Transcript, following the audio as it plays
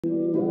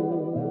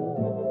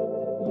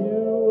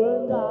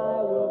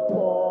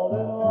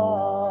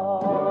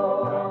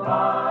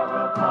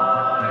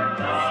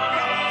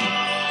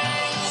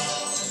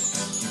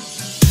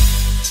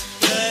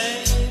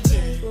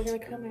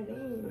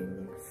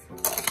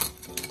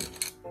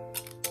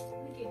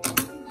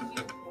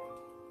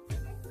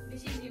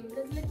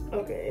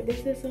Okay,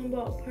 this is something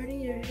about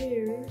parting your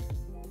hair.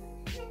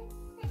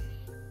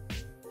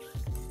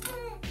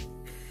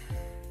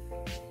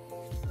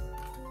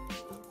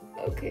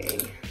 Okay.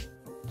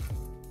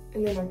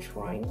 And then a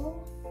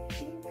triangle, I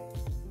think.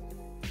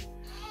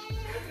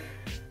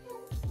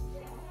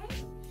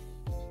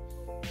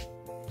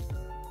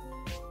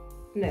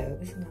 No,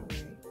 this is not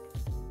right.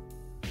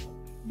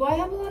 But I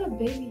have a lot of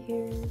baby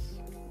hairs.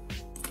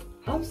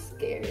 I'm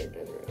scared.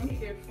 I'm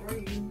scared for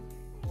you.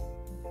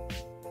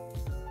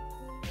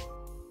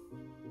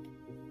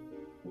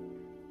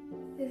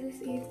 Is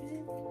this easy?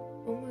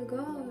 Oh my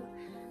god.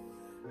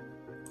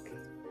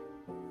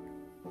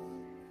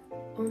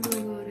 Oh my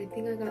god, I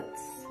think I got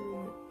so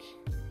much.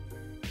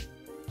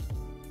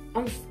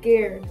 I'm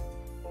scared.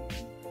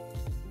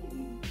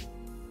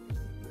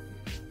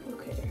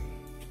 Okay.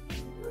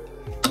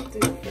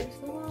 Dude,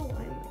 first of all,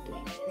 why am I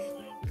doing this?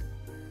 Like,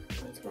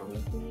 what's wrong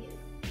with me?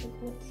 Like,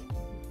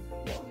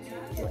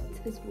 what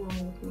is wrong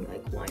with me?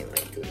 Like, why am I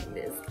doing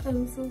this?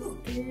 I'm so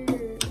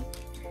scared.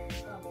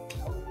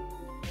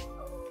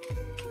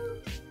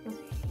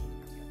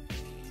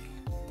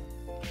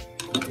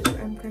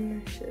 I'm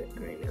kind of shook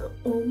right now.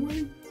 Oh my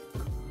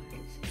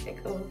gosh. Like,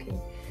 oh, okay.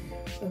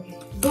 Okay.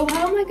 But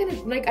how am I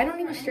gonna, like, I don't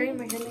even straighten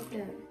my hair like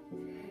that.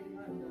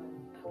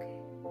 Okay.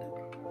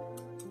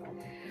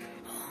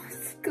 Oh,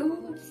 school,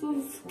 I'm so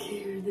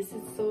scared. This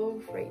is so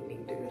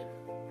frightening, dude.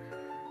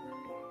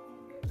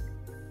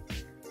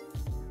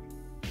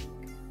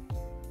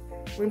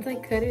 Once I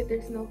cut it,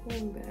 there's no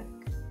going back.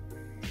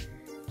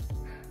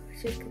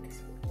 Let's just cut this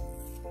one.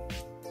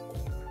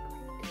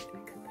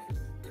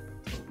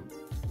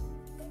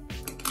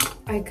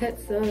 I cut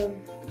some.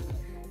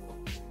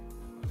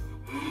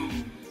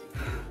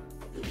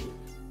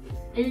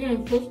 Are you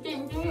gonna twist it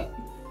into it?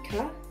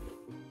 Huh?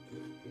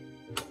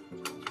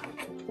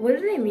 What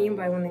do they mean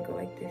by when they go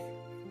like this?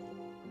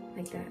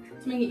 Like that?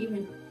 To make it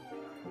even.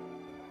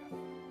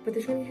 But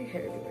there's only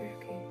hair everywhere,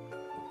 okay.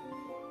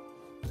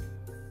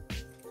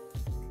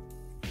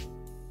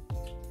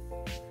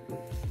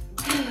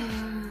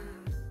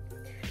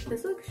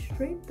 This looks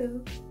straight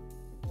though.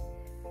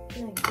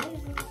 And I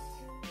guess.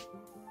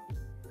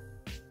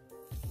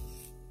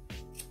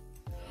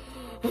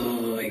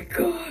 Oh my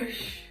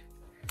gosh.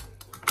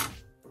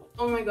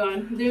 Oh my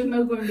god, there's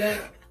no going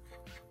back.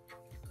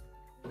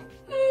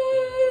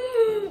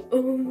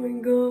 Oh my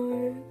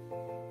god.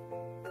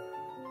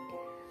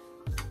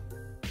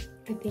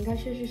 I think I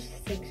should just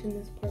section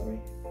this part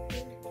right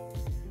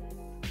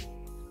here.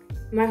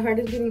 My heart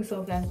is beating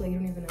so fast, like you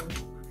don't even know.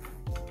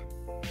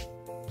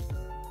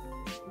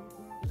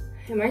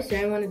 Am I sure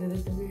I want to do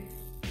this this way?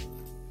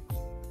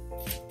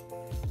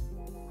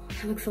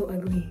 That looks so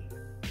ugly.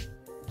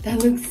 That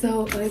looks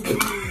so ugly.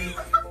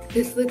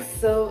 This looks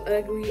so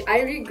ugly.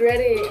 I regret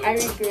it. I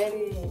regret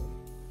it.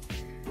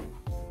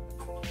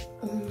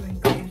 Oh my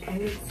gosh, I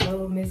look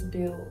so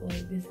misbuilt.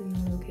 Like, this is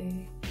not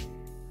okay.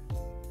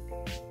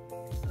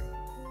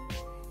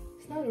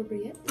 It's not over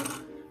yet.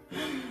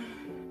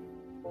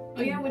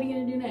 Oh yeah, what are you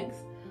gonna do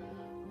next?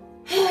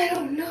 I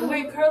don't know.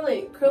 Wait, curl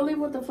it. Curl it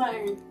with the flat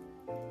iron.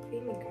 What do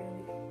you mean curly?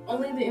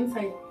 Only the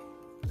inside.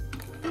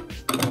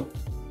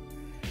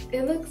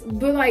 It looks,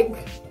 but like...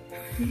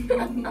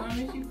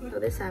 So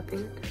this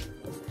happened.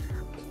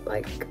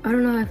 Like, I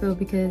don't know how I feel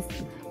because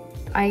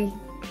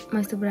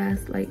my stupid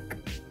ass, like,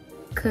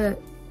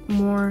 cut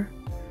more.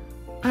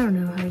 I don't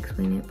know how to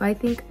explain it, but I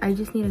think I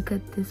just need to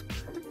cut this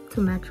part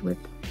to match with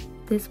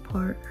this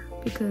part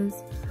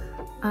because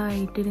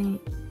I didn't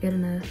get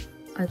enough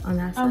on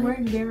that side. I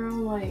worked there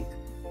on like...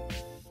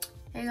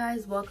 Hey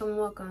guys,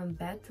 welcome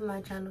back to my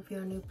channel. If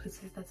you're new, please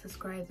hit that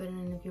subscribe button,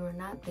 and if you are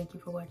not, thank you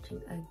for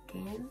watching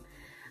again.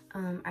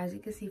 As you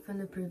can see from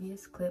the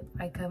previous clip,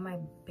 I cut my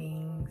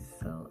bangs,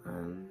 so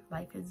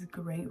life is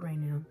great right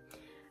now.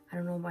 I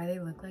don't know why they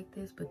look like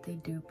this, but they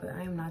do. But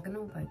I am not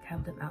gonna like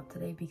have them out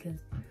today because,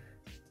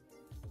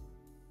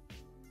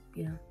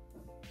 you know.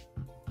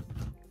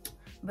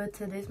 But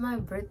today's my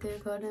birthday.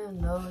 If y'all didn't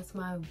know, it's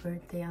my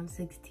birthday. I'm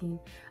 16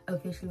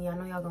 officially. I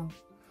know y'all gonna.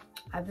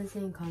 I've been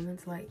seeing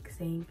comments like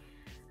saying,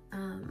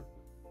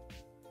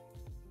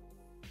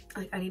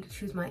 like I need to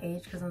choose my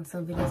age because on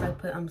some videos I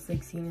put I'm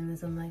 16 and then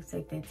some like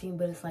say 15,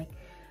 but it's like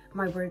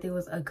my birthday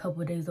was a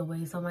couple days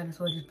away, so I might as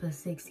well just put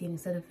 16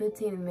 instead of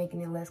 15 and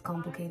making it less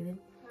complicated.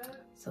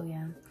 So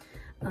yeah,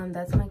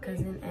 that's my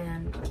cousin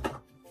and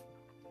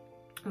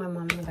my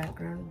mom in the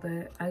background.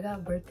 But I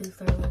got birthday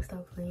started, like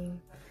stop playing,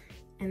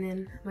 and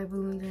then my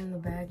balloons are in the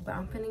bag. But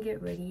I'm gonna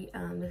get ready.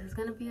 This is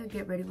gonna be a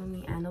get ready with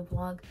me and a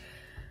vlog,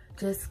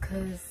 just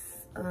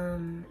cause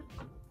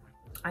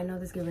I know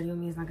this get ready with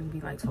me is not gonna be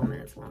like 12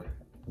 minutes long.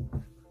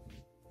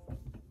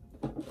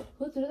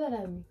 Who threw that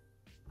at me?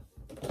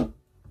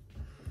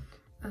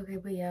 Okay,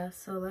 but yeah,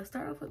 so let's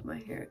start off with my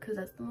hair because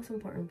that's the most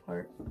important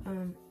part.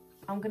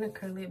 I'm gonna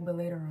curl it, but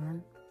later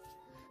on.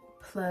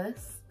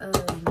 Plus, I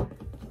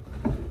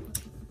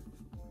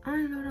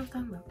don't know what I was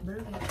talking about, but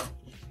okay.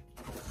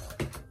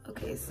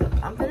 Okay, so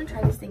I'm gonna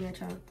try this thing at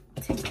y'all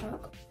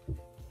TikTok.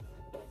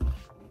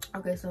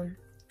 Okay, so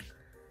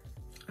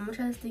I'm gonna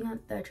try this thing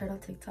that I tried on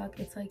TikTok.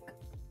 It's like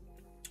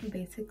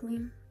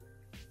basically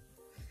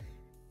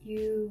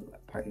you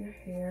part your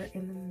hair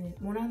in the mid,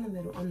 well, not in the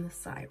middle, on the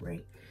side,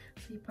 right?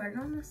 So you part it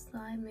on the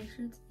side, make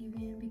sure it's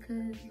even,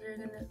 because you're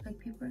gonna, like,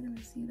 people are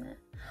gonna see that.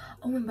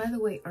 Oh, and by the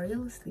way,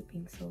 Ariel is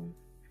sleeping, so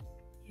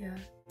yeah.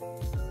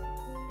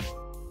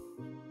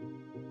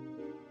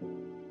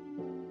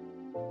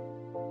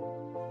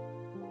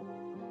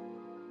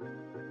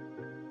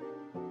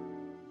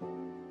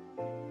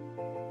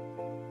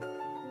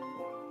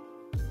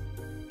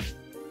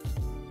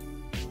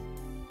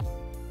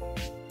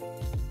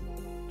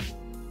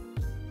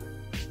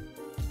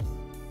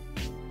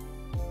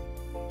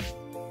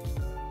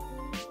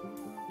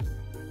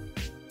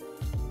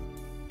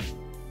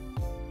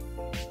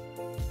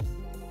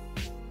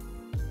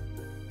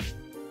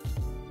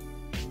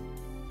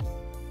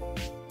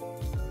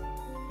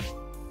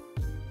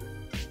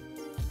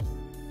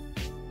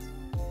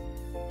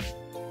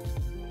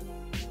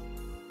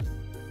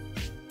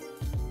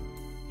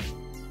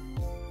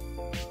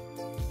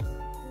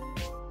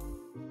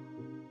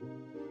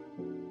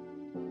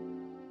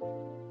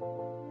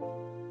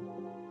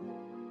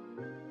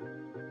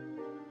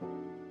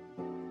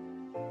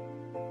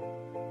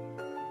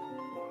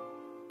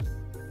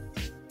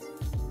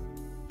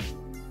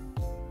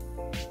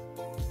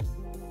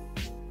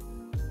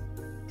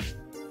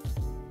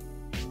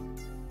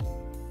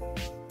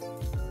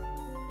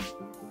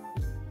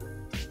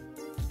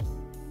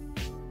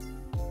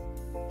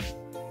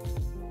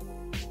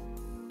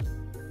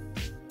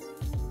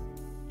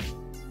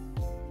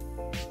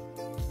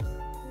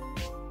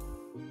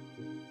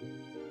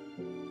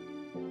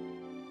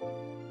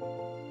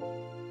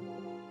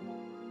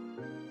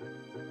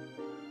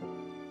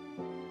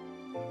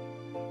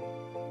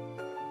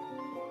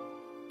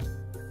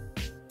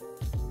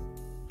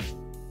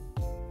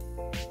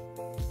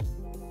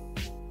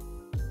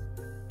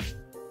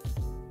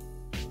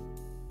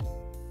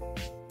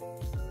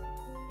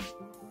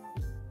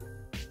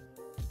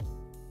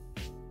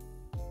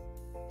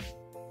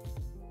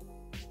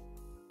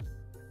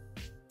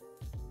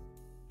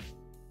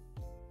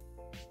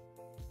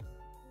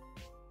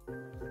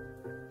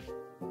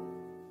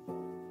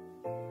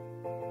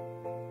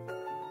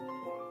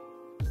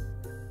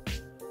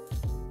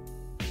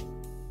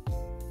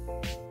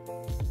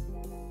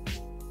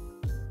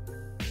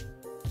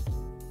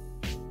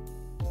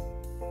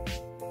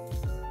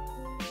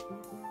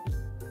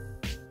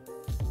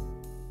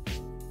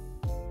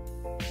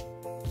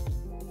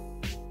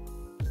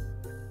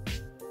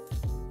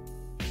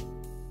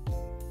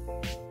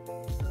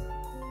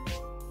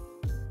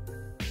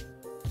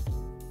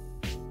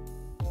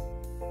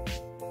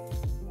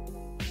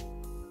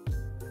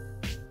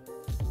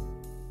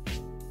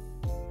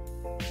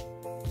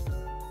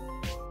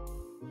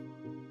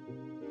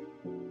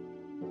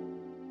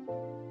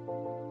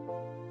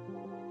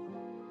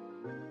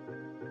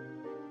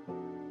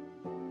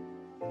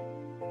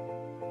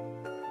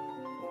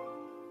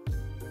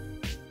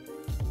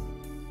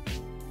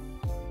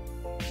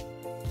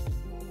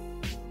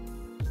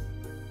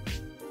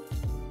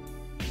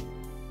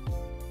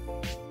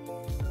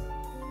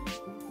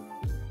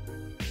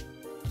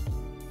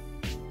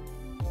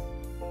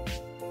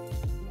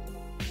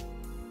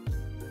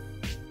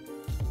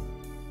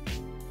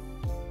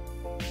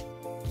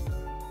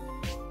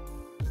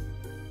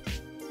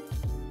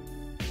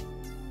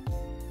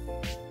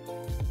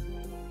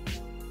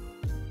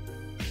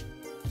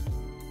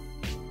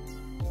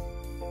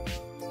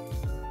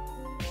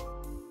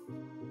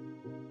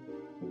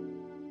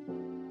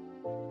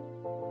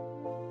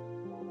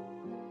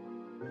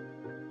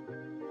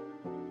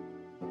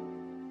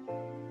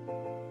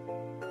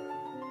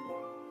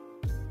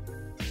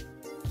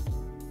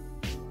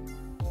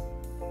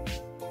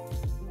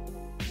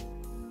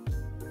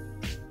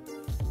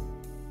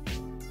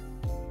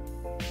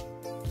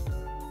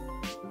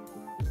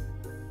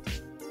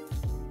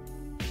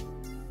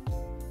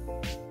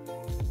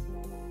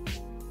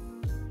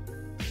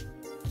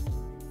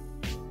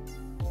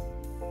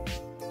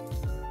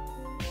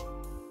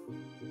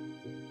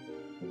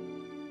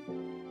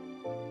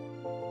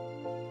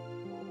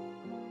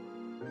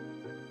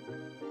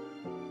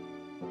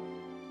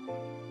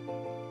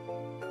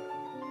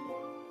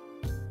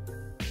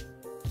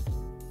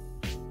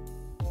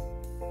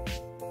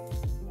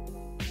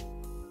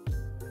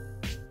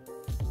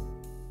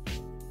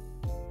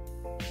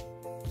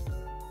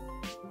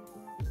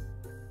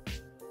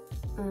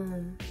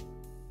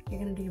 You're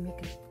gonna do your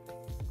makeup.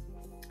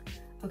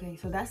 Okay,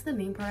 so that's the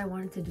main part I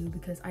wanted to do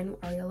because I knew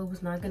Ariella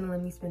was not gonna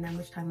let me spend that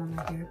much time on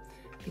my hair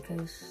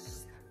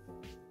because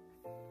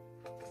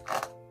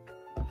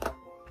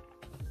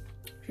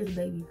she's a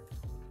baby.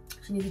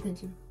 She needs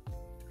attention.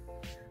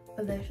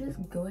 But let's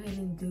just go ahead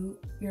and do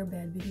your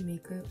bad beauty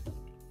makeup.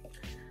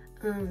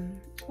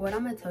 What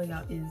I'm gonna tell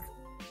y'all is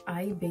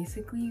I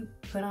basically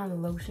put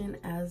on lotion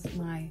as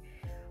my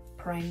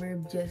primer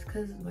just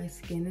because my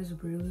skin is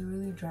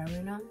really dry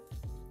right now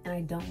and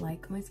I don't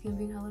like my skin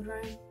being hella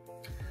dry.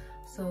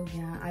 So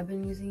yeah, I've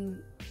been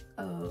using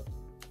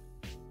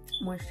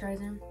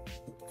moisturizer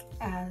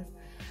as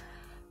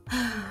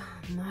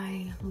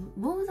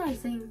what was I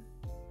saying?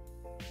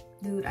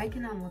 Dude, I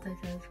cannot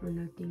multitask for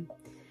nothing.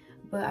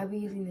 But I be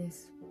using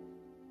this.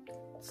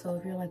 So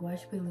if you're like, why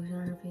should she put lotion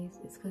on her face?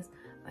 It's because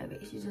my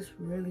face is just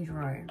really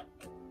dry.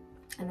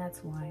 And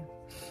that's why.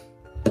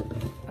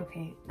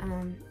 Okay,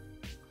 I'm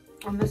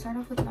gonna start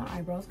off with my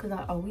eyebrows because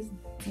I always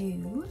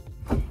do.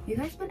 You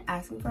guys been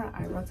asking for an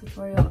eyebrow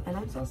tutorial, and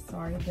I'm so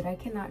sorry, but I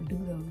cannot do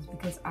those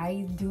because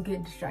I do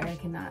get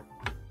distracted.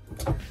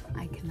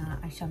 I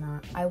shall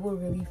not. I will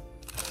really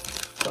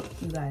fuck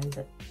you guys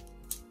up.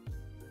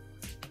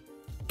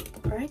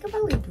 Or I could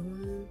probably do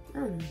one. I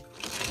don't know.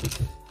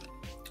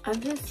 I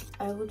don't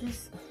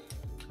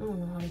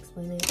know how to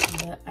explain it,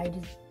 but I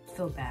just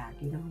feel bad,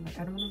 you know? Like,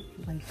 I don't know,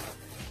 like,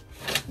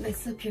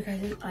 mess up your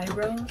guys'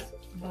 eyebrows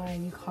by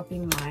you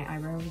copying my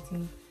eyebrow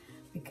routine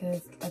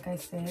because, like I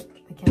said,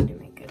 I can't do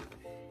makeup.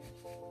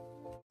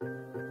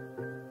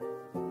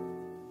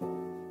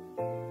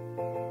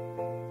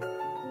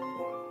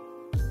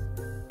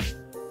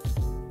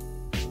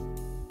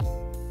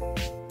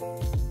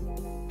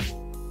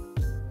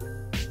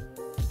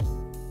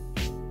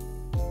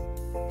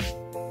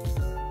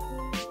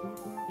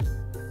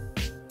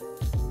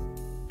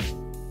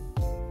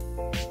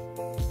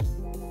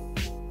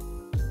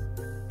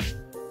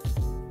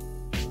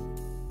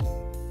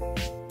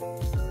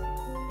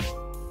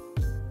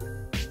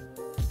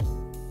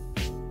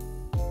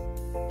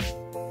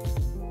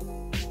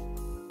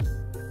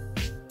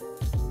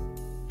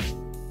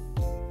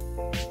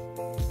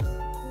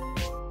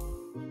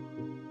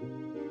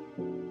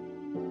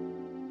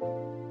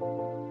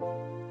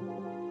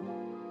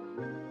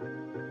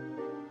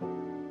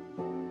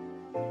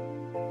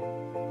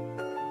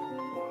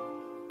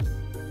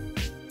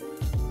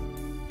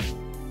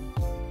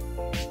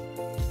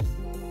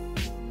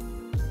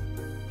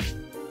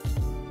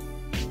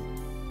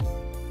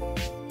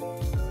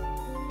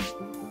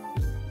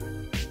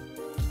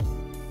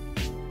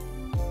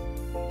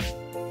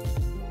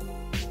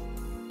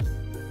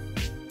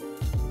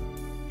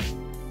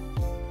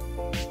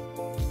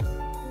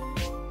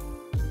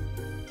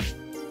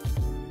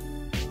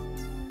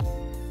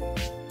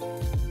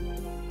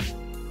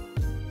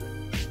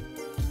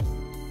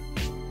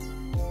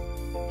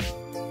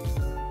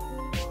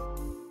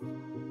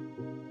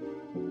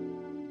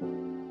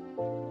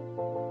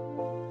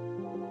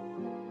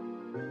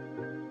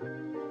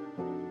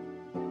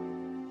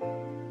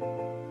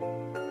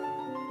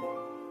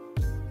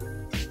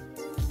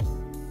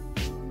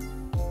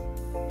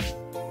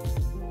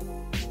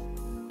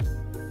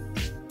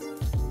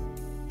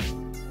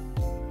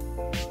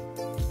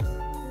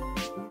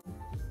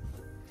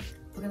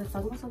 Let's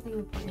talk about something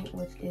important,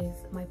 which is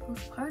my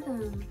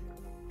postpartum.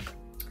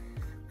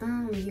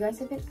 You guys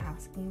have been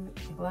asking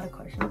like, a lot of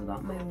questions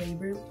about my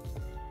labor,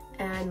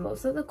 and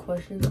most of the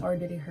questions are,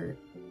 did it hurt?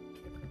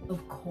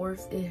 Of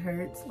course it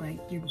hurts. Like,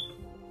 you,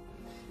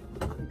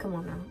 come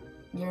on now,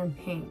 you're in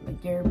pain.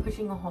 Like, you're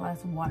pushing a whole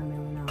ass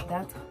watermelon out.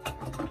 That's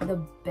the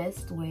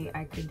best way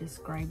I could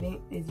describe it,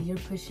 is you're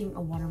pushing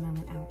a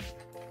watermelon out.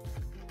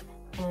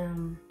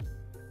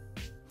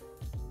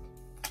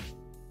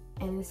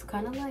 And it's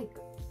kind of like,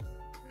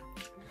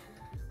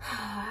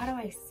 how do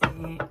I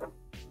say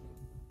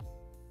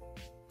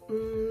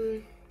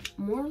it?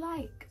 More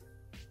like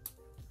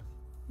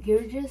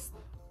you're just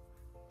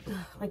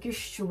like you're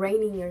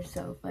straining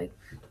yourself. Like,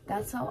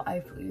 that's how I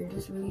feel. You're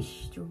just really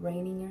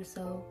straining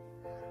yourself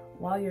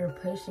while you're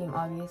pushing,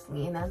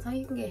 obviously, and that's how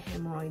you can get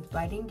hemorrhoids. But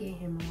I didn't get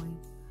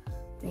hemorrhoids.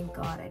 Thank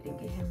God I didn't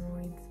get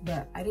hemorrhoids.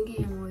 But I didn't get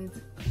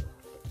hemorrhoids.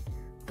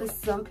 But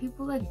some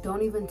people like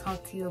don't even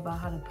talk to you about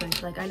how to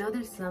push. Like, I know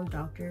there's some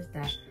doctors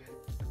that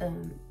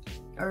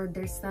or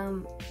there's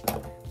some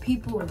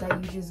people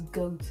that you just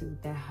go to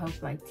that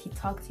help like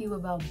talk to you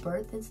about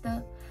birth and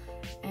stuff,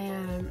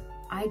 and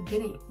I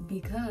didn't,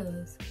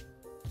 because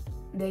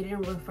they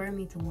didn't refer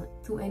me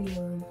to any of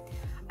them.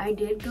 I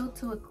did go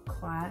to a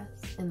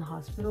class in the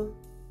hospital,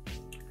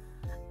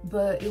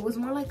 but it was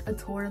more like a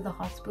tour of the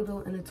hospital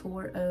and a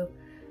tour of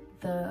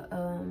the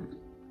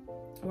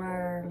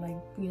where, like,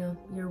 you know,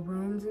 your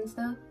rooms and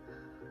stuff.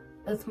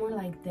 It's more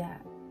like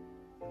that.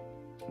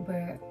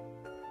 But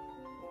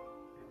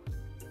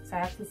so I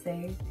have to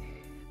say,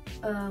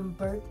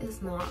 birth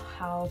is not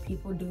how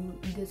people do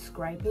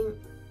describing.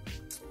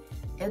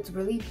 It's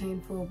really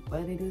painful,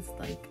 but it is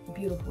like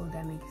beautiful, if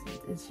that makes sense.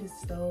 It's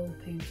just so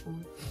painful.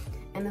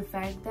 And the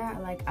fact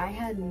that like I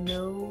had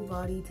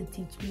nobody to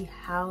teach me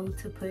how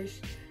to push,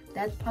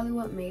 that's probably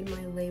what made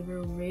my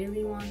labor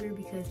really longer,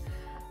 because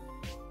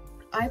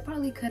I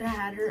probably could have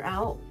had her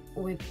out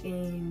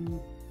within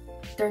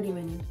 30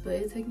 minutes, but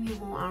it took me a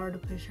whole hour to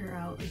push her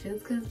out just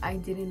because I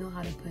didn't know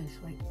how to push.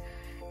 Like,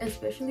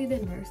 especially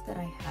the nurse that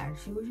I had,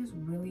 she was just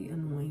really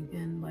annoying,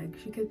 and like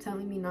she kept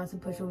telling me not to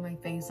push on my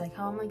face. Like,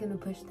 how am I gonna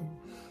push then?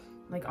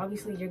 Like,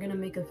 obviously you're gonna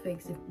make a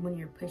face when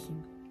you're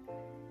pushing.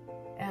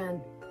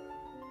 And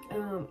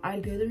I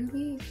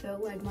literally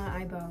felt like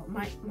my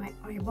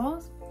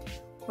eyeballs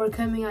were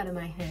coming out of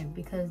my head,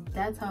 because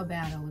that's how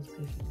bad I was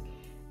pushing,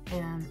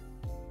 and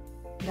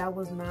that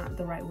was not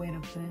the right way to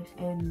push,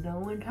 and no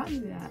one taught me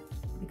that,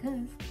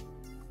 because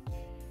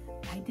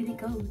I didn't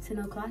go to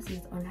no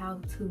classes on how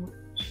to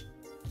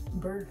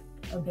birth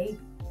a baby.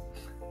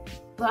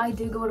 But I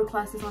did go to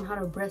classes on how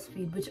to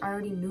breastfeed, which I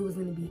already knew was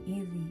going to be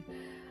easy.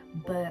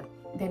 But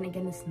then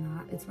again, it's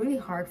not. It's really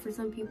hard for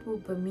some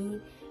people, but me,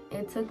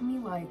 it took me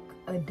like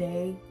a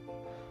day.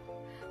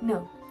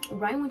 No,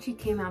 right when she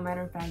came out,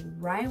 matter of fact,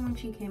 right when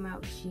she came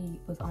out, she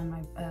was on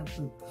my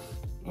boob.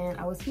 And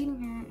I was feeding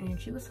her and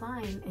she was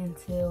fine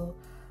until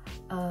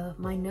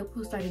my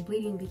nipple started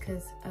bleeding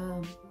because,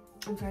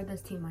 I'm sorry,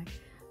 that's TMI.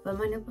 But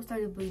my nipple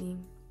started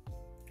bleeding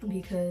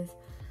because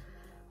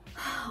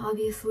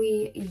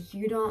obviously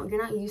you're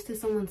not used to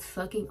someone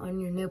sucking on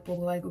your nipple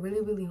like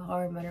really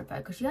hard, matter of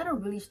fact, because she had a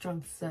really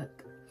strong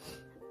suck.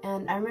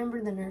 And I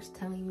remember the nurse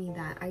telling me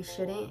that I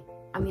should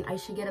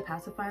get a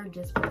pacifier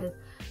just because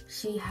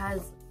she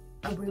has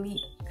a really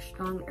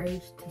strong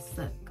urge to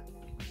suck.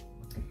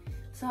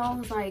 So I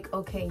was like,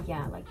 okay,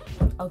 yeah, like,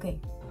 okay.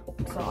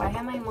 So I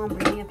had my mom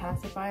bring me a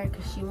pacifier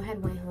because she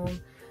had went home.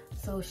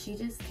 So she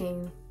just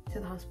came to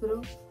the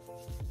hospital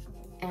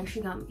and she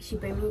brought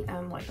me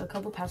like a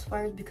couple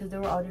pacifiers because they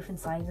were all different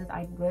sizes.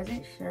 I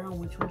wasn't sure on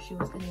which one she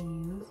was gonna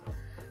use,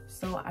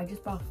 so I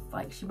just brought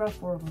she brought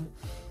 4 of them.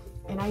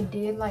 And I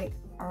did I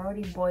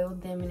already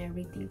boiled them and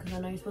everything because I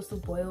know you're supposed to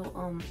boil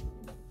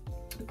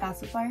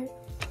pacifiers.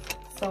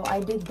 So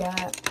I did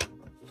that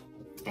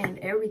and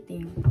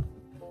everything,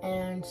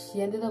 and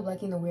she ended up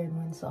liking the weird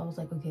one. So I was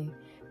like, okay,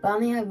 but I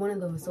only had one of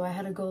those, so I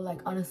had to go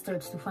on a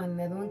search to find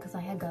another one because I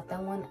had got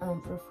that one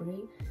for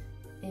free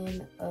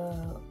in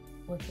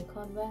what's it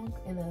called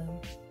back? In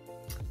a,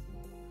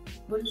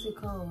 what is it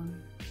called?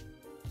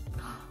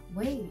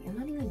 Wait, I'm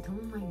not even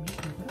doing my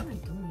makeup. What am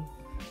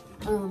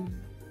I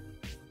doing?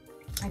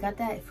 I got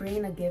that free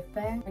in a gift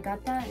bag. I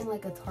got that in a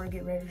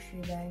Target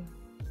registry bag.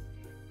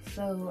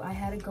 So I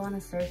had to go on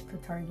a search to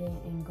Target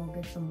and go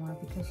get some more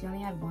because she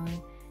only had one.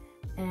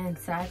 And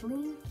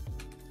sadly,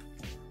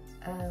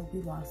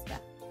 we lost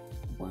that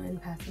one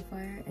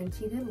pacifier. And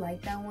she did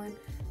like that one.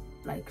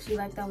 She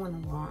liked that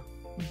one a lot,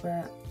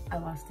 but I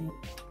lost it.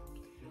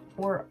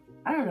 Or,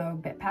 I don't know,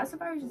 but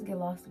pacifiers just get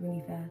lost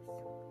really fast.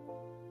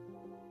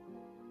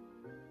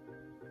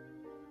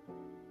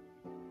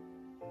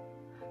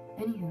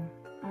 Anywho,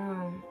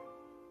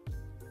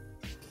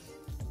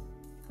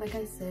 like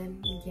I said,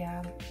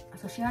 yeah,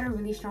 so she had a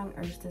really strong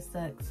urge to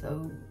suck,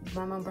 so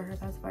my mom brought her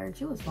pacifier and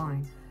she was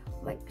fine.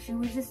 She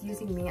was just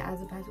using me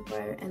as a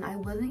pacifier, and I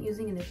wasn't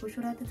using a nipple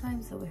shield at the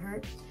time, so it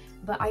hurt.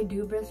 But I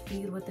do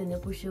breastfeed with the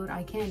nipple shield.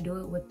 I can't do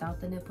it without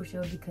the nipple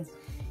shield because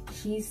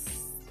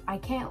I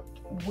can't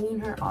wean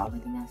her off. I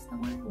think that's the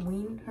word,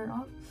 wean her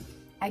off.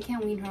 I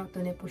can't wean her off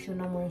the nipple shield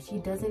no more. She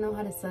doesn't know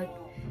how to suck.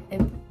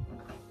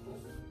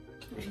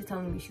 She's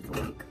telling me she's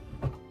awake.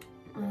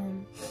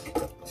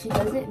 She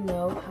doesn't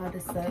know how to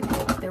suck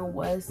if there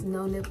was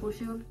no nipple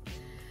shield.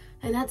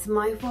 And that's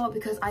my fault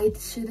because I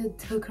should have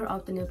took her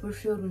off the nipple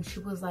shield when she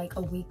was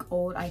a week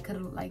old. I could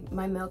have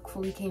my milk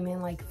fully came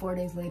in 4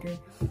 days later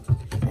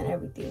and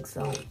everything.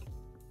 So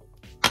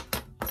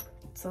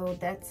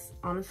that's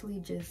honestly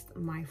just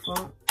my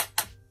fault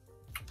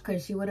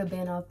because she would have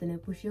been off the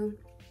nipple shield.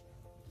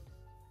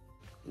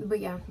 But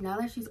yeah, now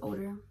that she's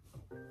older,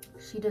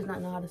 she does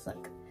not know how to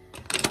suck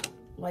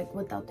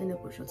without the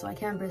nipple shield. So I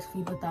can't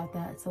breastfeed without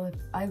that. So if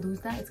I lose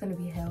that, it's gonna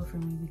be hell for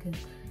me because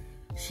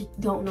she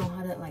don't know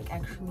how to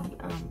actually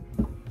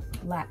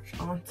latch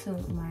onto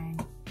my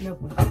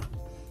nipple.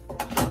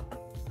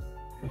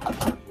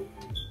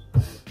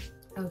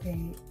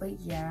 Okay, but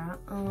yeah,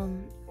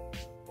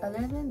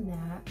 other than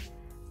that,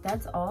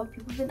 that's all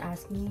people have been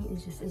asking me.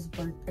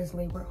 Is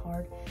labor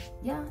hard?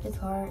 Yeah, it's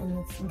hard and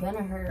it's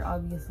gonna hurt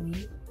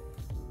obviously,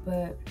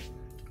 but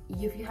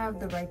if you have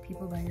the right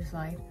people by your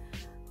side,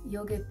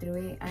 you'll get through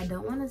it. I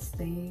don't want to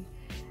say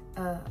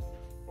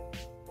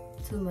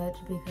too much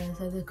because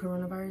of the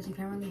coronavirus. You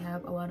can't really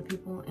have a lot of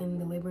people in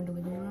the labor and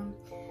delivery room.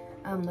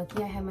 I'm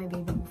lucky I had my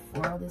baby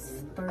before all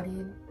this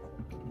started,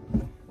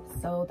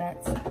 so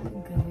that's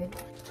good.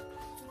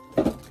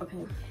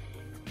 Okay,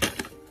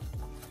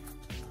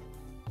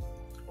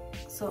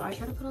 so I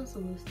tried to put on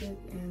some lipstick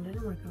and it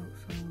didn't work out,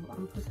 so I'm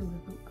gonna put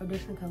a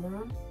different color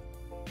on.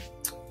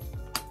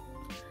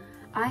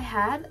 I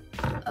had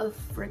a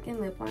freaking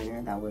lip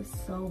liner that was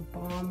so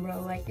bomb,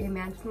 bro. It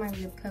matched my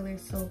lip color,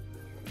 so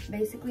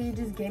basically it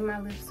just gave my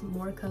lips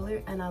more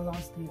color and I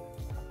lost it.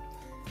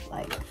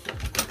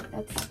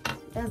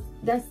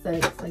 That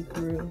sucks,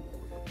 for real.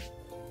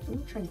 Let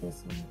me try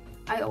this one.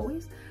 I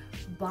always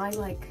buy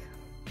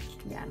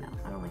yeah, no,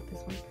 I don't like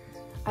this one.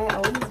 I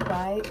always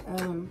buy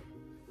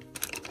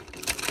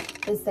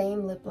the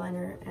same lip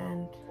liner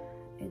and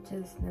it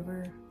just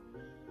never,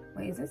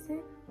 wait, is this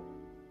it?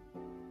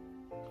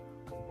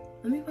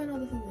 Let me find out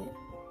this is it.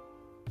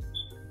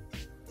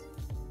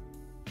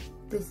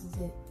 This is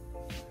it.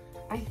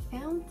 I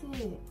found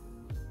it.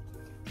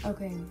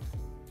 Okay.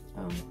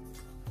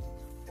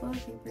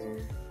 Toilet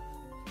paper.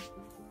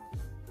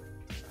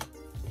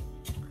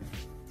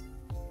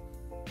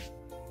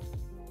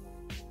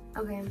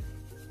 Okay.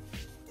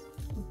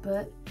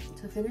 But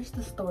to finish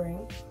the story,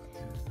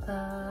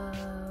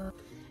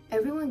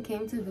 everyone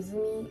came to visit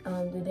me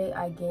the day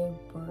I gave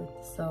birth,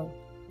 so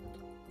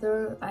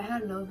I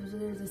had no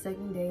visitors the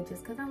second day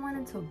just because I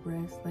wanted to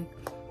rest. Like,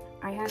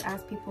 I had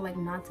asked people like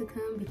not to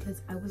come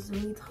because I was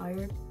really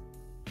tired.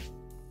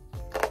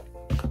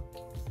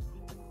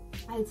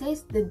 I'd say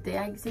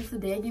since the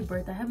day I gave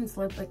birth, I haven't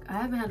slept. Like, I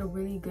haven't had a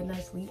really good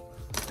night's sleep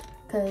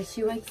because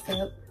she wakes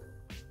up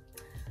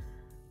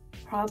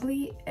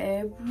probably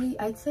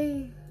I'd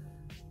say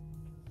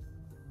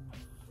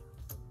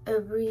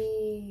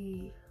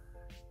every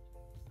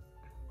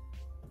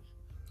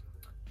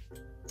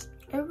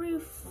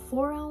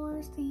 4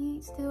 hours to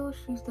eat. Still,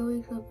 she still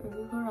wakes up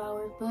every 4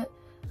 hours. But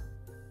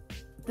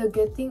the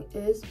good thing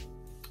is,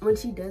 when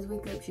she does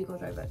wake up, she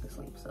goes right back to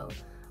sleep. So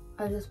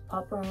I just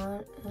pop her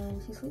on and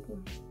she's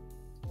sleeping.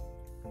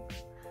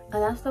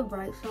 And that's the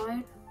bright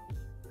side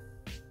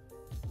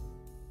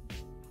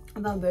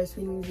about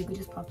breastfeeding, is you could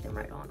just pop them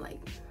right on like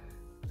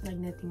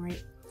nothing,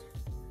 right?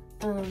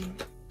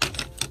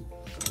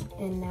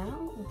 And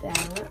now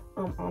that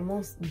I'm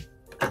almost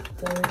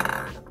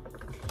done,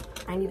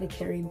 I need to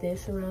carry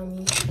this around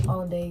me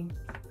all day.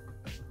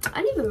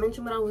 I didn't even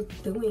mention what I was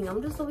doing.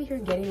 I'm just over here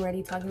getting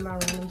ready, talking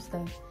about random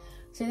stuff.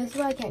 So this is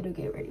why I can't do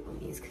get ready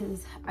with me, is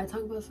because I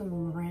talk about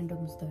some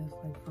random stuff,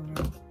 like, for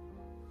real.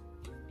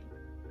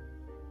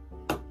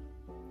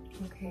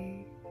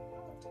 Okay.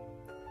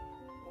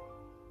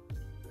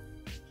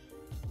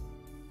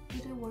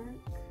 Did it work?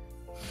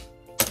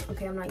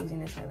 Okay, I'm not using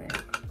this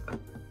highlighter.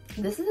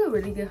 This is a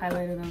really good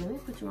highlighter though. Let me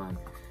put you on.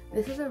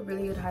 This is a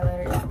really good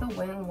highlighter. It's the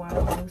Wet n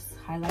Wild Loose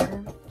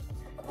highlighter.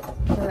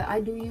 But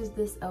I do use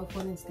this e.l.f.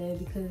 one instead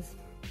because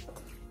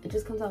it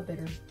just comes out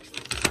better.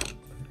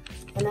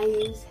 And I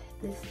use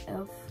this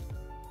e.l.f.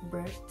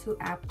 brush to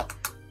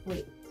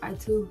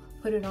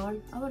put it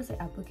on. I want to say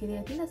applicate it.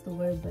 I think that's the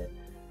word, but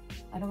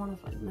I don't want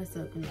to like mess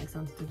up and like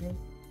sound stupid.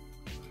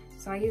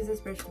 So I use this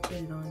brush to put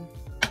it on.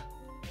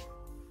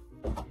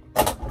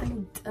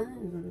 I'm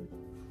done.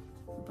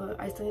 But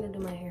I still need to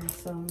do my hair,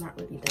 so I'm not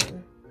really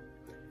done.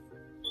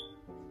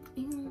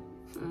 I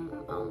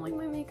don't like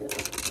my makeup.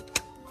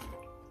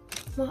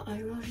 My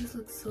eyelashes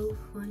look so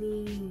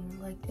funny.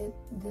 Like, it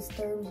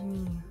disturbs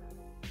me.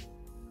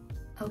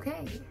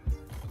 Okay.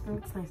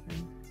 That's nice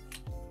now.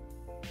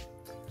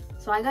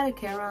 So I gotta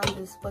carry around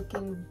this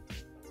fucking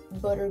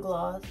butter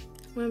gloss.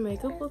 My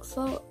makeup looks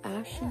so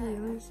ashy. Let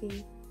me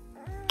see.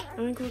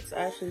 My makeup looks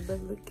ashy,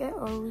 but look at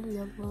all the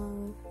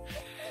yellow.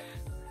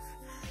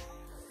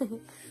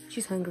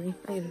 She's hungry.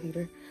 I gotta feed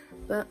her.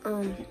 But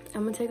I'm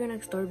gonna take her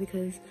next door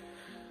because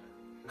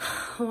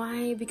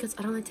why? Because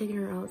I don't like taking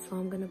her out, so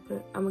I'm gonna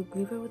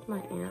leave her with my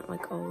aunt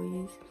like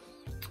always.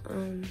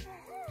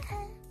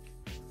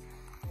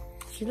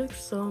 She looks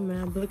so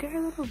mad, but look at her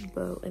little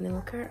bow, and then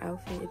look at her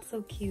outfit. It's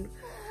so cute.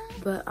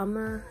 But I'm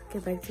gonna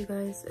get back to you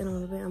guys in a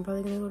little bit. I'm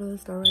probably gonna go to the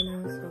store right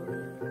now, so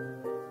yeah.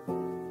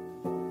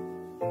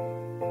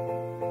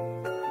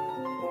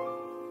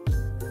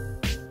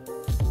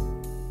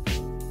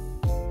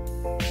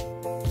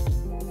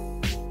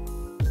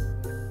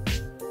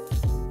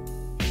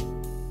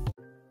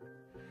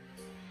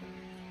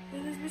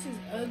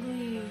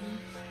 Ugly.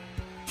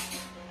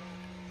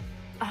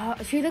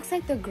 She looks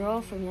like the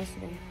girl from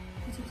yesterday.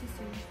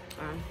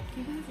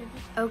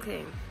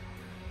 Okay.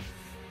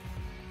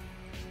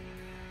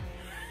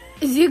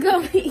 Is you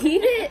gonna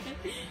eat it?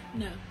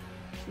 No.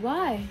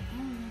 Why?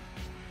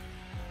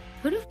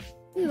 Who the f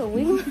is a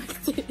wing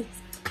like this?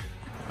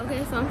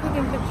 Okay, so I'm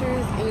taking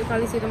pictures, and you'll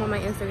probably see them on my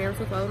Instagram.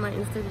 So follow my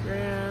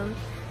Instagram.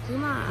 Do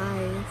my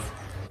eyes.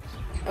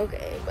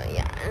 Okay, but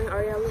yeah, and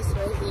Ariel is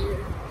right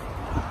here.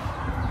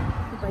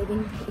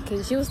 Biting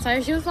because she was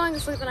tired. She was falling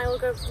asleep and I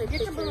woke up to take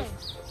pictures. Okay.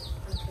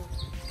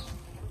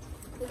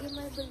 Look at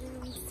my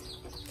balloons.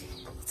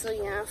 So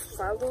yeah,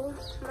 follow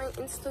my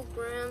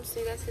Instagram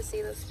so you guys can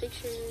see those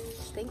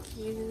pictures. Thank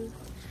you.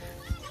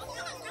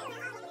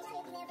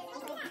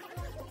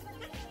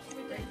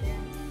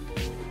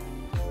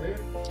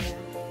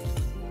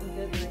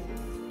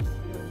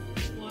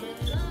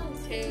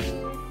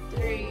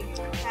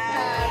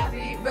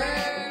 Happy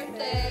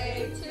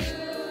birthday to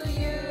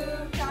you.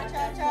 Cha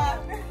cha cha.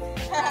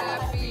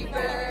 Happy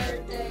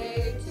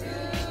birthday to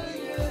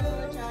you.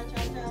 Cha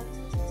cha cha.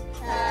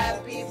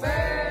 Happy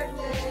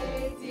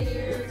birthday,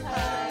 dear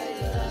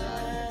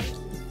Kyla.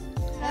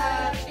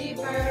 Happy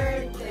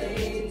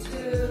birthday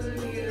to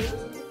you.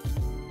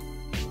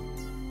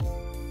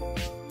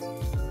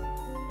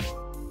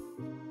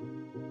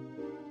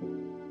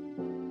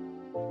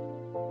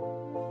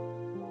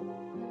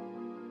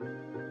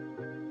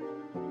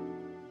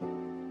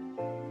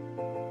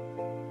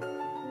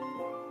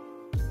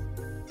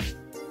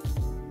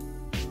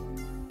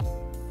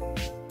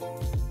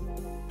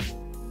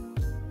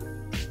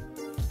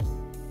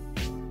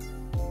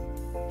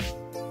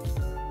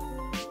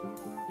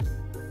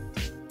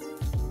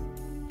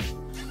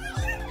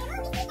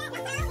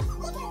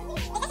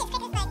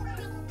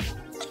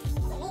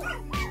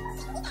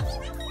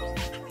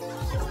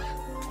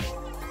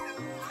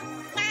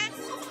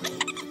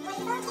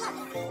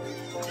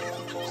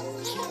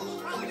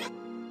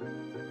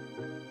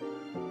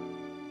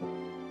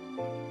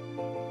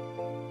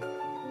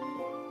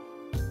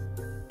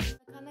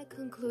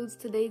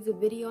 ends today's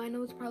video. I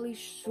know it's probably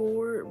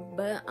short,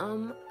 but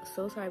I'm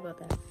so sorry about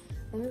that.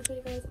 Let me show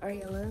you guys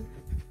Ariella.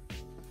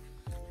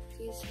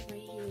 She's right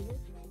here.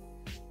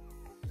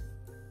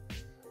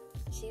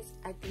 She's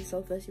acting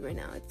so fussy right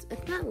now.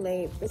 It's not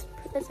late.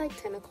 It's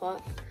like 10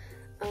 o'clock.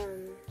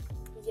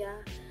 Yeah.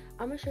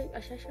 I'm gonna show you.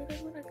 Should I show you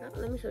guys what I got?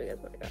 Let me show you guys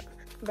what I got.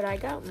 But I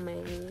got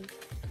money.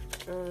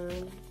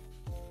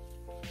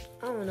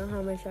 I don't know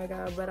how much I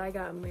got, but I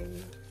got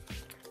money.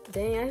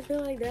 Dang, I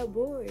feel like that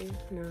boy.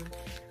 No.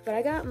 But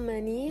I got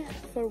money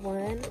for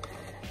one.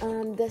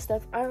 The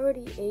stuff I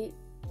already ate.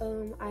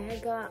 I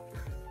had got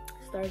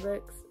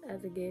Starbucks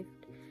as a gift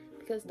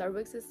because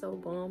Starbucks is so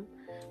bomb.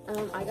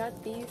 I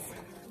got these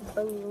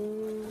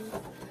balloons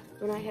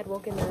when I had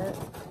woken up.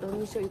 Let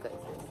me show you guys this.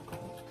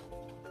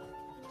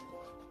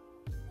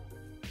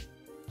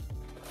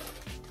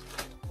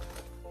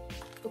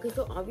 Okay,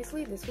 so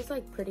obviously this was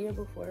like prettier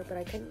before, but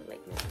I kind of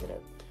like messed it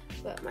up.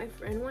 But my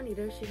friend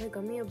Juanita, she had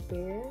got me a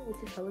bear, which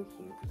is hella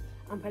cute.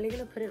 I'm probably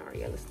gonna put in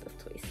Ariella stuffed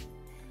toys.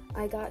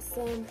 I got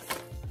some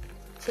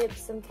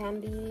chips, some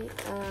candy.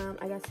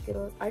 I got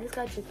Skittles. I just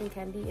got chips and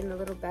candy in a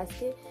little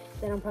basket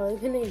that I'm probably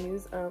gonna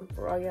use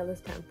for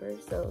Ariella's tamper.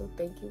 So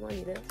thank you,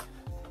 Juanita.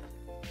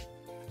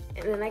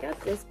 And then I got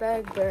this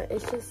bag, but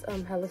it's just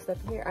hella stuff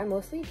in here. I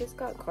mostly just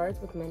got cards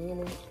with money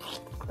in it.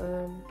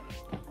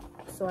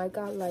 So I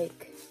got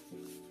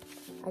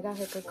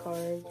hooker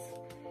cards,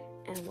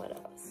 and what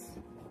else?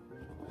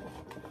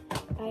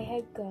 I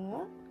had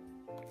got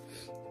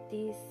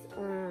these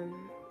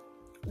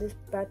this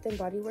Bath and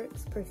Body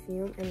Works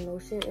perfume and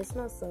lotion. It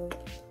smells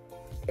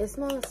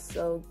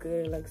so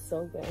good, like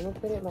so good. I'm gonna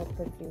put it in my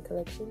perfume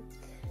collection.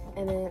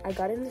 And then I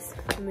got in this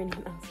Minnie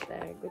Mouse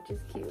bag, which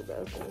is cute, but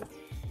okay.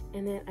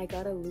 And then I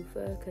got a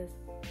loofah because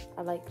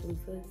I like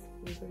loofahs.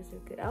 Loofahs are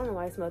good. I don't know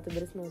why I smelled it,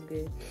 but it smells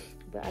good.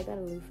 But I got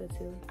a loofah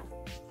too.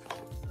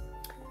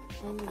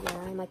 And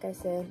yeah, and like I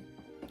said,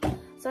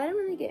 so I didn't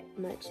really get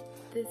much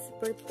this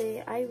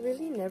birthday. I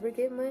really never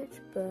get much,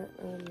 but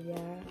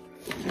yeah.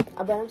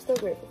 But I'm still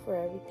grateful for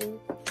everything.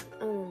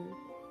 I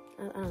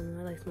don't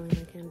know, I like smelling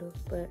my candles,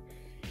 but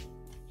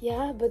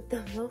yeah. But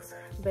the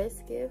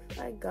best gift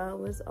I got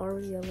was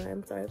Ariella.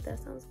 I'm sorry if that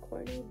sounds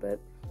corny, but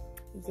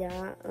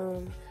yeah.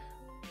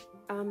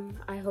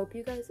 I hope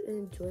you guys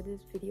enjoyed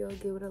this video.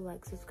 Give it a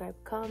like, subscribe,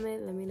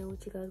 comment. Let me know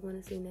what you guys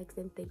want to see next,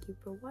 and thank you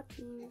for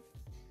watching.